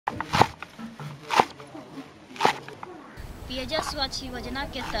पेयजल स्वच्छ योजना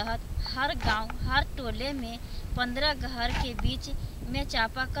के तहत हर गांव, हर टोले में 15 घर के बीच में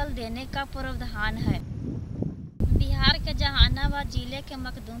चापाकल देने का प्रावधान है। बिहार के जहानाबाद जिले के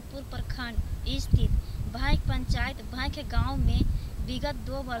मखदूमपुर प्रखंड स्थित भाइक पंचायत भाइक गांव में विगत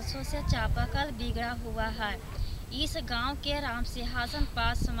 2 वर्षों से चापाकल बिगड़ा हुआ है। इस गांव के राम सिंहासन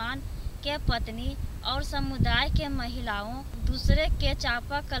पासवान के पत्नी और समुदाय के महिलाओं दूसरे के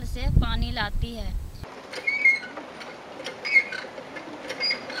चापाकल से पानी लाती है।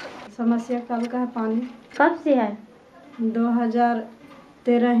 समस्या कल का है। पानी कब से है?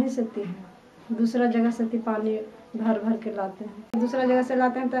 2013 ही से थी। दूसरा जगह से थी पानी भर के लाते हैं। दूसरा जगह से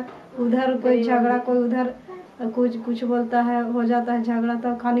लाते हैं तो उधर कोई झगड़ा, कोई उधर कुछ बोलता है, हो जाता है झगड़ा,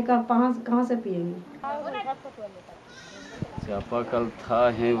 तो खाने का कहाँ से पिएंगे। चापाकल था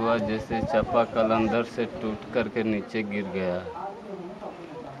ही वह, जैसे चापाकल अंदर से टूट करके नीचे गिर गया।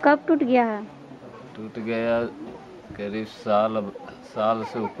 कब टूट गया है? टूट गया करीब साल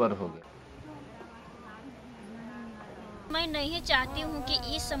से ऊपर हो गया। मैं नहीं चाहती हूँ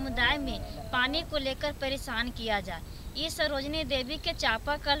कि इस समुदाय में पानी को लेकर परेशान किया जाए। इस सरोजनी देवी के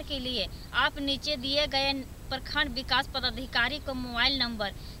चापाकल के लिए आप नीचे दिए गए प्रखंड विकास पदाधिकारी को मोबाइल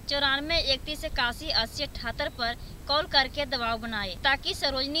नंबर 9431818078 पर कॉल करके दबाव बनाए ताकि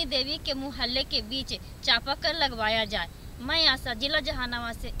सरोजनी देवी के मोहल्ले के बीच चापाकल लगवाया जाए। मैं आशा, जिला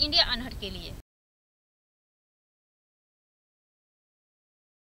जहानाबाद से, इंडिया अनहर्ड के लिए।